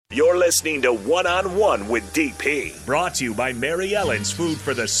You're listening to One on One with DP. Brought to you by Mary Ellen's Food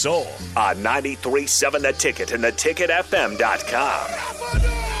for the Soul on 93.7 The Ticket and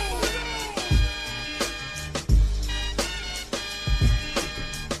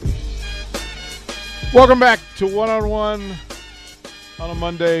theticketfm.com. Welcome back to One on One on a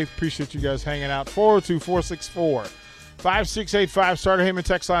Monday. Appreciate you guys hanging out. 402-464-5685. Starter Heyman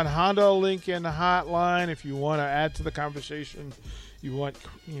text line, Honda Lincoln hotline. If you want to add to the conversation, you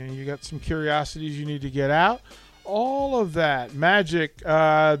got some curiosities you need to get out. All of that. Magic,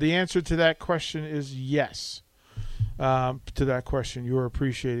 the answer to that question is yes. To that question, you are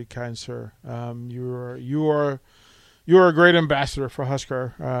appreciated, kind sir. You are a great ambassador for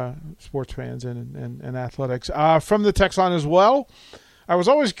Husker sports fans and athletics. From the text line as well, I was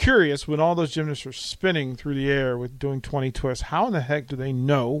always curious when all those gymnasts are spinning through the air with doing 20 twists, how in the heck do they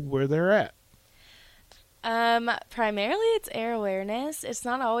know where they're at? Primarily it's air awareness. It's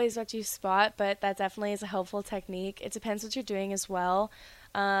not always what you spot, but that definitely is a helpful technique. It depends what you're doing as well.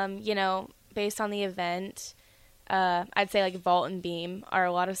 Based on the event, I'd say like vault and beam are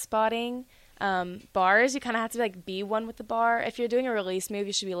a lot of spotting. Bars, you kind of have to be one with the bar. If you're doing a release move,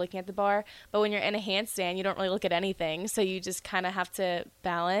 you should be looking at the bar. But when you're in a handstand, you don't really look at anything. So you just kind of have to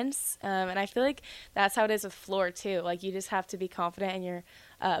balance. And I feel like that's how it is with floor too. Like you just have to be confident in your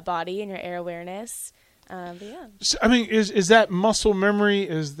body and your air awareness. But yeah. So, I mean, is that muscle memory?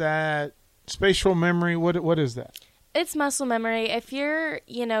 Is that spatial memory? What is that? It's muscle memory. If you're,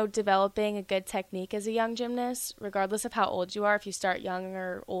 developing a good technique as a young gymnast, regardless of how old you are, if you start young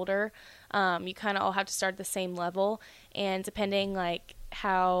or older, you kind of all have to start at the same level. And depending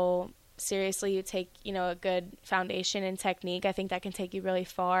how seriously you take, a good foundation and technique, I think that can take you really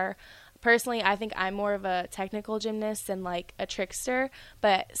far. Personally, I think I'm more of a technical gymnast than a trickster,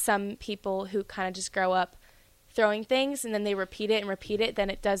 but some people who kind of just grow up throwing things and then they repeat it,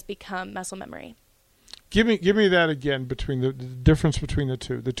 then it does become muscle memory. Give me that again, between the difference between the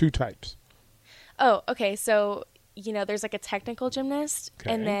two types. Oh, okay. So, there's a technical gymnast,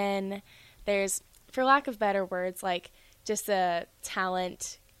 okay. And then there's, for lack of better words, just a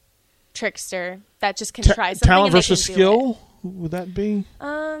talent trickster that just can try something. Talent versus skill, would that be?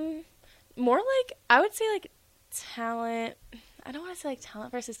 More I would say talent. I don't want to say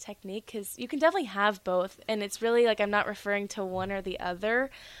talent versus technique because you can definitely have both. And it's really I'm not referring to one or the other.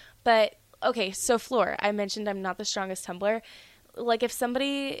 But, okay, so floor. I mentioned I'm not the strongest tumbler. If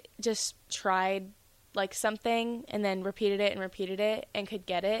somebody just tried something and then repeated it and could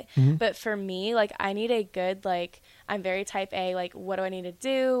get it. Mm-hmm. But for me, I need a good, I'm very type A, what do I need to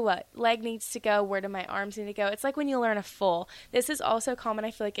do? What leg needs to go? Where do my arms need to go? It's when you learn a full. This is also common,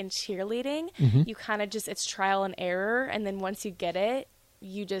 I feel in cheerleading. Mm-hmm. You kind of it's trial and error. And then once you get it,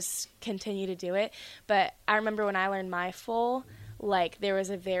 you just continue to do it. But I remember when I learned my full, there was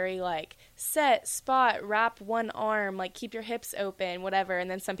a very set, spot, wrap one arm, keep your hips open, whatever.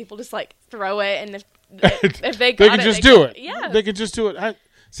 And then some people just throw it, and if they got they can it, just do it. Yeah, they can just do it.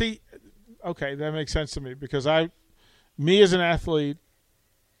 See, okay, that makes sense to me because me as an athlete,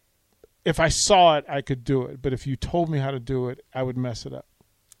 if I saw it, I could do it. But if you told me how to do it, I would mess it up.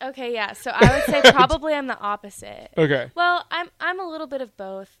 Okay, yeah. So I would say probably I'm the opposite. Okay. Well, I'm a little bit of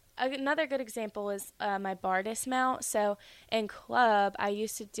both. Another good example is my bar dismount. So in club, I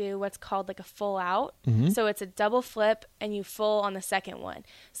used to do what's called a full out. Mm-hmm. So it's a double flip and you full on the second one.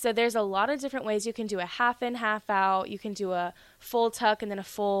 So there's a lot of different ways you can do a half in, half out. You can do a full tuck and then a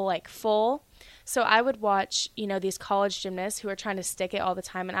full full. So I would watch, these college gymnasts who are trying to stick it all the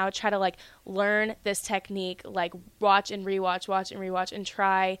time. And I would try to learn this technique, watch and rewatch and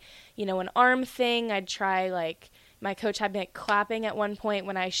try, an arm thing. I'd try my coach had me clapping at one point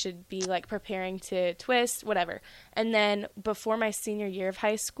when I should be preparing to twist, whatever. And then before my senior year of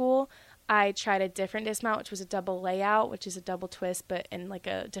high school, I tried a different dismount, which was a double layout, which is a double twist, but in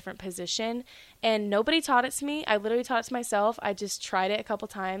a different position. And nobody taught it to me. I literally taught it to myself. I just tried it a couple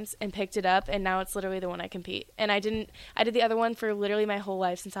times and picked it up. And now it's literally the one I compete. And I did the other one for literally my whole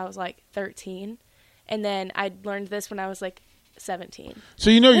life since I was 13. And then I learned this when I was 17. So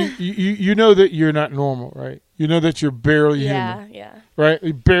you know that you're not normal, right? You know that you're barely human. Yeah. Right?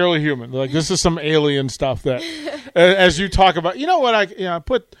 You're barely human. This is some alien stuff that as you talk about. You know what I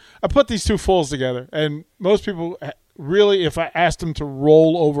put these two fulls together, and most people really, if I asked them to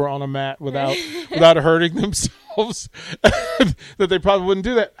roll over on a mat without hurting themselves, that they probably wouldn't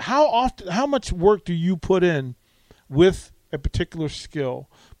do that. How much work do you put in with a particular skill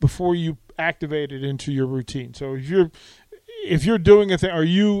before you activate it into your routine? So if you're doing a thing, are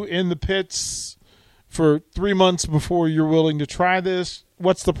you in the pits for 3 months before you're willing to try this?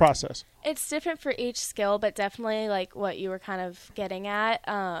 What's the process? It's different for each skill, but definitely like what you were kind of getting at.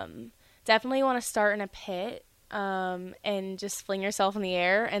 Definitely want to start in a pit and just fling yourself in the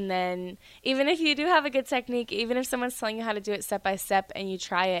air. And then even if you do have a good technique, even if someone's telling you how to do it step by step and you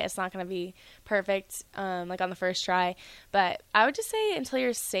try it, it's not going to be perfect like on the first try. But I would just say until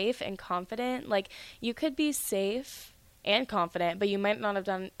you're safe and confident, like you could be safe and confident, but you might not have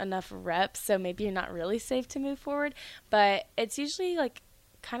done enough reps, so maybe you're not really safe to move forward. But it's usually like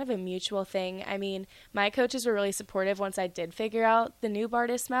kind of a mutual thing. I mean, my coaches were really supportive once I did figure out the new bar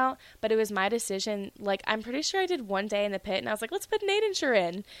dismount, but it was my decision. Like, I'm pretty sure I did one day in the pit, and I was like, let's put an 8-incher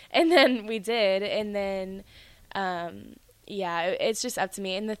in. And then we did, and then, yeah, it's just up to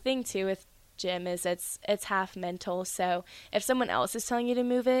me. And the thing, too, with gym is it's half mental, so if someone else is telling you to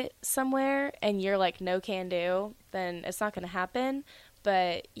move it somewhere, and you're like, no can do, then it's not going to happen.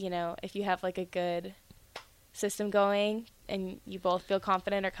 But, you know, if you have, like, a good system going and you both feel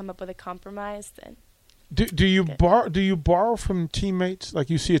confident or come up with a compromise, then do you borrow from teammates? Like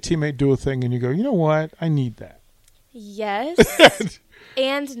you see a teammate do a thing and you go, you know what, I need that. Yes.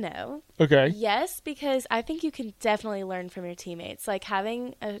 And no. Okay. Yes, because I think you can definitely learn from your teammates. Like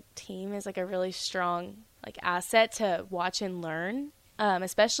having a team is like a really strong like asset to watch and learn,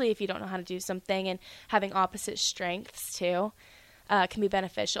 especially if you don't know how to do something, and having opposite strengths too. Can be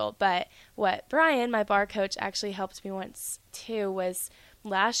beneficial. But what Brian, my bar coach, actually helped me once too was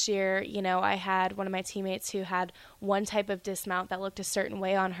last year, you know, I had one of my teammates who had one type of dismount that looked a certain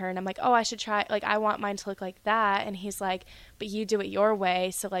way on her. And I'm like, oh, I should try, like, I want mine to look like that. And he's like, but you do it your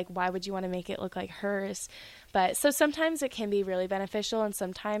way. So like, why would you want to make it look like hers? But so sometimes it can be really beneficial. And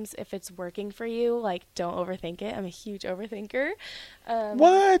sometimes if it's working for you, like, don't overthink it. I'm a huge overthinker.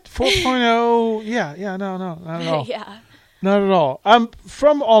 What? 4.0? Yeah. No, not at all. Yeah. Not at all.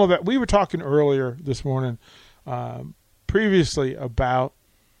 From all of that, we were talking earlier this morning, previously about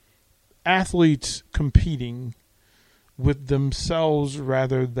athletes competing with themselves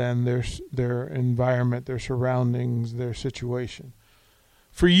rather than their environment, their surroundings, their situation.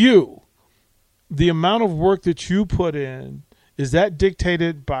 For you, the amount of work that you put in, is that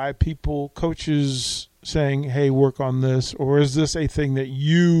dictated by people, coaches saying, hey, work on this, or is this a thing that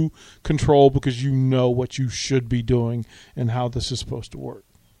you control because you know what you should be doing and how this is supposed to work?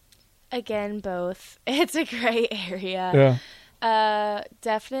 Again, both. It's a gray area. Yeah.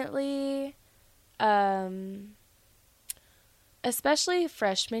 Definitely, especially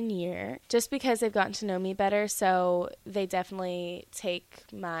freshman year, just because they've gotten to know me better, so they definitely take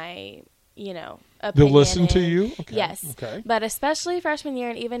my, you know, opinion. They'll listen to you? Okay. Yes. Okay. But especially freshman year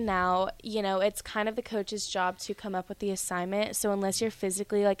and even now, you know, it's kind of the coach's job to come up with the assignment. So unless you're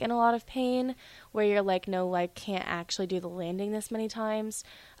physically, like, in a lot of pain where you're like, no, like, can't actually do the landing this many times,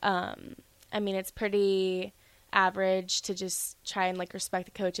 I mean, it's pretty average to just try and, like, respect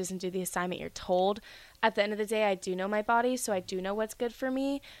the coaches and do the assignment you're told. At the end of the day, I do know my body, so I do know what's good for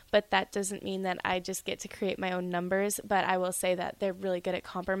me, but that doesn't mean that I just get to create my own numbers. But I will say that they're really good at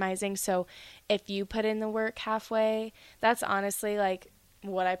compromising. So if you put in the work halfway, that's honestly, like,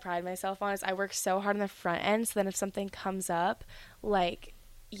 what I pride myself on is I work so hard on the front end, so then if something comes up, like,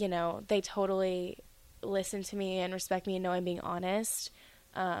 you know, they totally listen to me and respect me and know I'm being honest.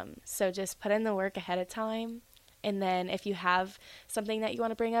 So just put in the work ahead of time. And then if you have something that you want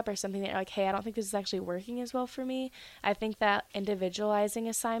to bring up or something that you're like, hey, I don't think this is actually working as well for me, I think that individualizing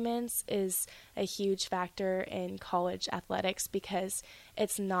assignments is a huge factor in college athletics because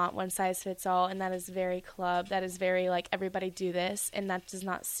it's not one size fits all, and that is very club. That is very, like, everybody do this, and that does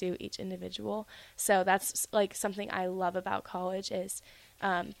not suit each individual. So that's, like, something I love about college is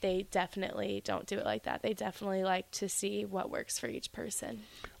they definitely don't do it like that. They definitely like to see what works for each person.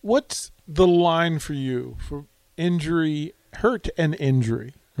 What's the line for you for injury, hurt and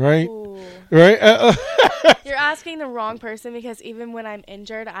injury, right? Ooh. Right? You're asking the wrong person because even when I'm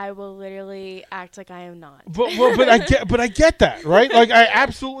injured, I will literally act like I am not. But I get that, right? Like, I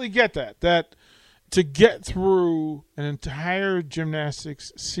absolutely get that to get through an entire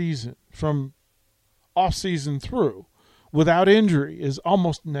gymnastics season from off season through without injury is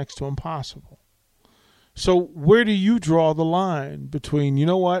almost next to impossible. So where do you draw the line between, you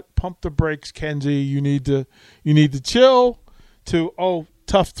know what, pump the brakes, Kenzie, you need to chill, to, oh,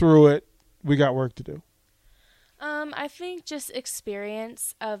 tough through it, we got work to do? I think just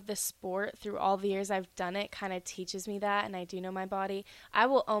experience of the sport through all the years I've done it kind of teaches me that, and I do know my body. I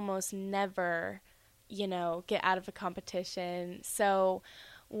will almost never, you know, get out of a competition. So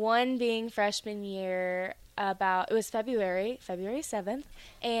one being freshman year, it was February 7th,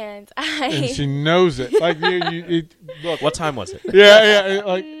 and she knows it. Like, look, what time was it? Yeah,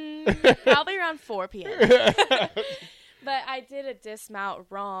 like probably around 4 p.m. But I did a dismount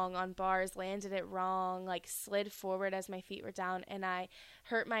wrong on bars, landed it wrong, like slid forward as my feet were down, and I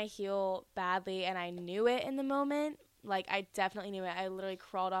hurt my heel badly, and I knew it in the moment. Like, I definitely knew it. I literally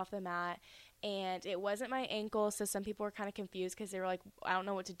crawled off the mat, and it wasn't my ankle, so some people were kind of confused because they were like, I don't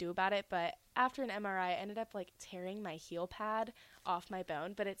know what to do about it. But after an MRI, I ended up, like, tearing my heel pad off my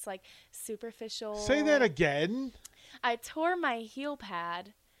bone, but it's, like, superficial. Say that again. I tore my heel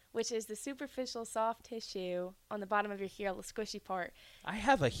pad, which is the superficial soft tissue on the bottom of your heel, the squishy part. I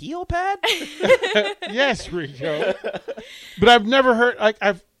have a heel pad? Yes, Rico. But I've never heard, like,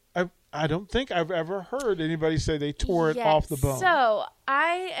 I don't think I've ever heard anybody say they tore it off the bone. So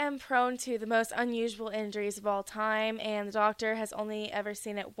I am prone to the most unusual injuries of all time, and the doctor has only ever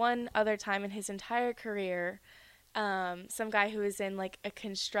seen it one other time in his entire career. Some guy who was in, like, a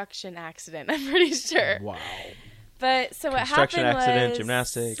construction accident, I'm pretty sure. Wow. But so what happened was... Construction accident,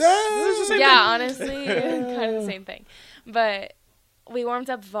 gymnastics. Honestly, kind of the same thing. But we warmed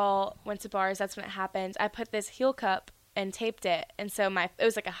up vault, went to bars. That's when it happened. I put this heel cup and taped it. And so it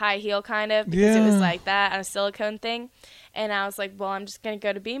was like a high heel kind of because it was like that on a silicone thing. And I was like, well, I'm just going to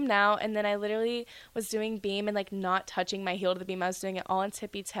go to beam now. And then I literally was doing beam and, like, not touching my heel to the beam. I was doing it all in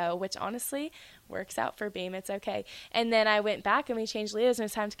tippy toe, which honestly works out for beam. It's okay. And then I went back and we changed leaders and it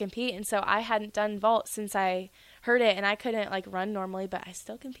was time to compete. And so I hadn't done vault since I heard it, and I couldn't, like, run normally, but I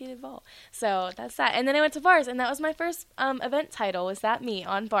still competed vault. So that's that. And then I went to bars, and that was my first event title, was that meet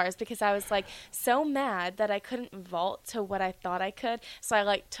on bars, because I was, like, so mad that I couldn't vault to what I thought I could. So I,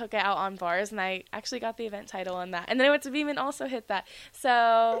 like, took it out on bars, and I actually got the event title on that. And then I went to beam and also hit that.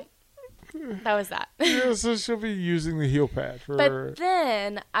 So that was that. Yeah, so she'll be using the heel pad for... But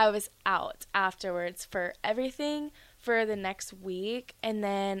then I was out afterwards for everything for the next week, and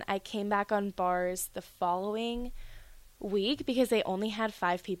then I came back on bars the following week because they only had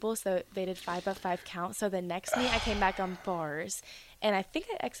 5 people, so they did 5x5 count. So the next meet I came back on bars, and I think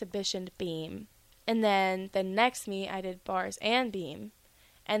I exhibitioned beam, and then the next meet I did bars and beam,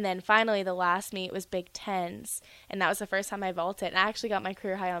 and then finally the last meet was Big Tens, and that was the first time I vaulted, and I actually got my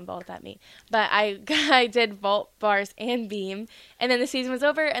career high on vault that meet. But I did vault, bars, and beam, and then the season was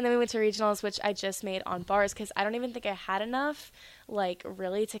over, and then we went to regionals, which I just made on bars because I don't even think I had enough, like,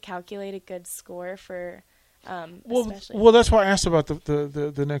 really to calculate a good score for especially. Well, that's why I asked about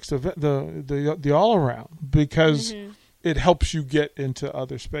the next event, the all around, because it helps you get into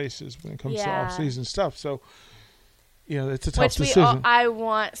other spaces when it comes to off season stuff. So, you know, it's a tough decision. I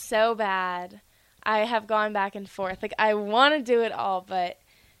want so bad. I have gone back and forth. Like, I want to do it all, but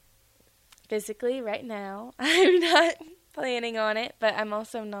physically right now, I'm not planning on it, but I'm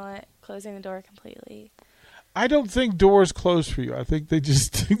also not closing the door completely. I don't think doors close for you. I think they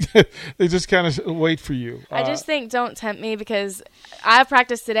just kind of wait for you. I just think don't tempt me because I have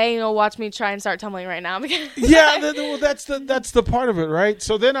practiced today. You'll watch me try and start tumbling right now. Well, that's the part of it, right?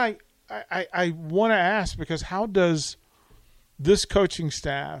 So then I want to ask, because how does this coaching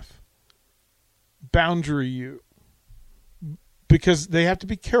staff boundary you? Because they have to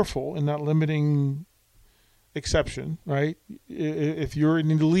be careful in not limiting exception, right? If you're an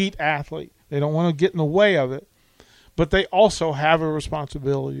elite athlete, they don't want to get in the way of it, but they also have a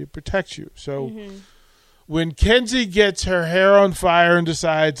responsibility to protect you. So when Kenzie gets her hair on fire and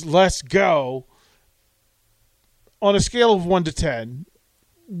decides, let's go, on a scale of 1 to 10,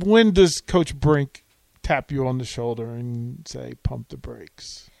 when does Coach Brink tap you on the shoulder and say, pump the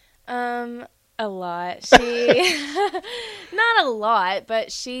brakes? A lot. She, not a lot,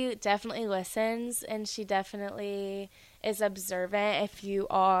 but she definitely listens, and she definitely is observant if you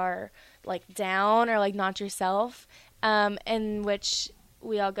are, like, down or, like, not yourself, in which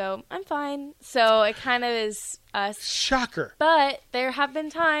we all go, I'm fine. So it kind of is us. Shocker. But there have been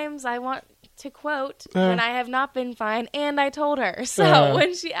times, I want to quote, when I have not been fine, and I told her. So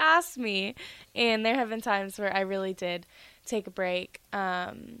when she asked me, and there have been times where I really did take a break.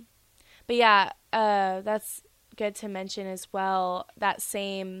 But yeah, that's good to mention as well. That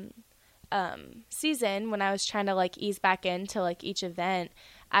same season, when I was trying to, like, ease back into, like, each event,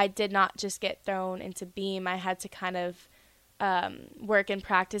 I did not just get thrown into beam. I had to kind of work and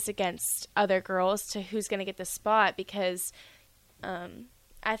practice against other girls to who's going to get the spot, because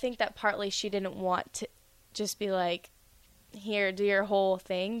I think that partly she didn't want to just be like, here, do your whole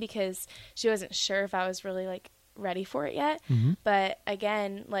thing, because she wasn't sure if I was really, like, ready for it yet. But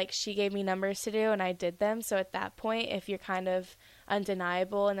again, like, she gave me numbers to do and I did them. So at that point, if you're kind of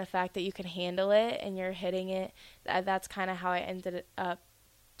undeniable in the fact that you can handle it and you're hitting it, that's kind of how I ended up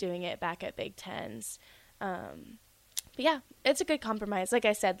doing it back at Big Tens. But yeah, it's a good compromise. Like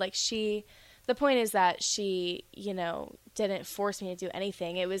I said, like, she the point is that she, didn't force me to do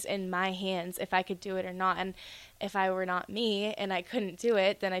anything. It was in my hands if I could do it or not. And if I were not me and I couldn't do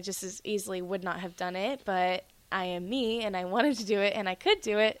it, then I just as easily would not have done it. But I am me and I wanted to do it and I could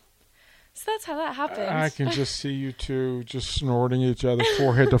do it. So that's how that happened. I can just see you two just snorting each other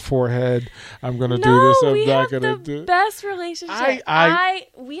forehead to forehead. I'm going to do this. I'm not going to do it. Best relationship.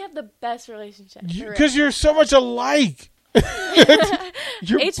 We have the best relationship. Because you're so much alike.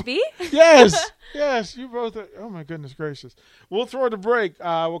 HB? Yes, you both are. Oh, my goodness gracious. We'll throw it a break.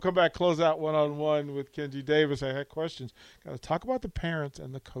 We'll come back, close out one-on-one with Kenji Davis. I had questions. Got to talk about the parents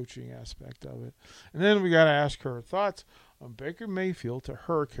and the coaching aspect of it. And then we got to ask her thoughts on Baker Mayfield to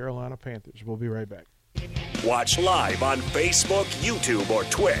her Carolina Panthers. We'll be right back. Watch live on Facebook, YouTube, or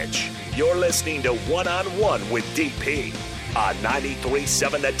Twitch. You're listening to One-on-One with DP on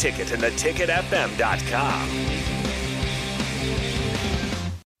 93.7 The Ticket and theticketfm.com.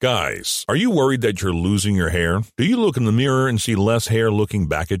 Guys, are you worried that you're losing your hair? Do you look in the mirror and see less hair looking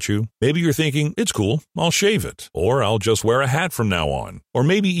back at you? Maybe you're thinking, it's cool, I'll shave it. Or I'll just wear a hat from now on. Or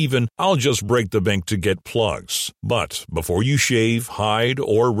maybe even, I'll just break the bank to get plugs. But before you shave, hide,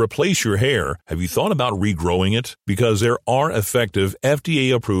 or replace your hair, have you thought about regrowing it? Because there are effective,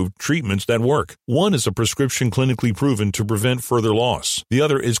 FDA-approved treatments that work. One is a prescription clinically proven to prevent further loss. The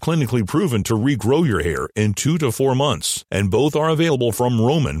other is clinically proven to regrow your hair in 2 to 4 months. And both are available from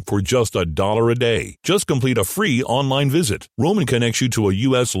Roman for just $1 a day. Just complete a free online visit. Roman connects you to a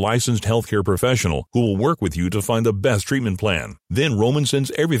U.S. licensed healthcare professional who will work with you to find the best treatment plan. Then Roman sends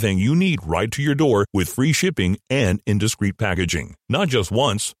everything you need right to your door with free shipping and in discreet packaging. Not just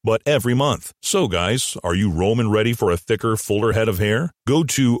once, but every month. So guys, are you Roman ready for a thicker, fuller head of hair? Go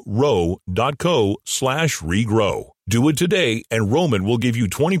to ro.co/regrow. Do it today, and Roman will give you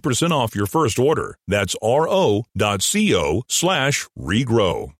 20% off your first order. That's ro.co/regrow.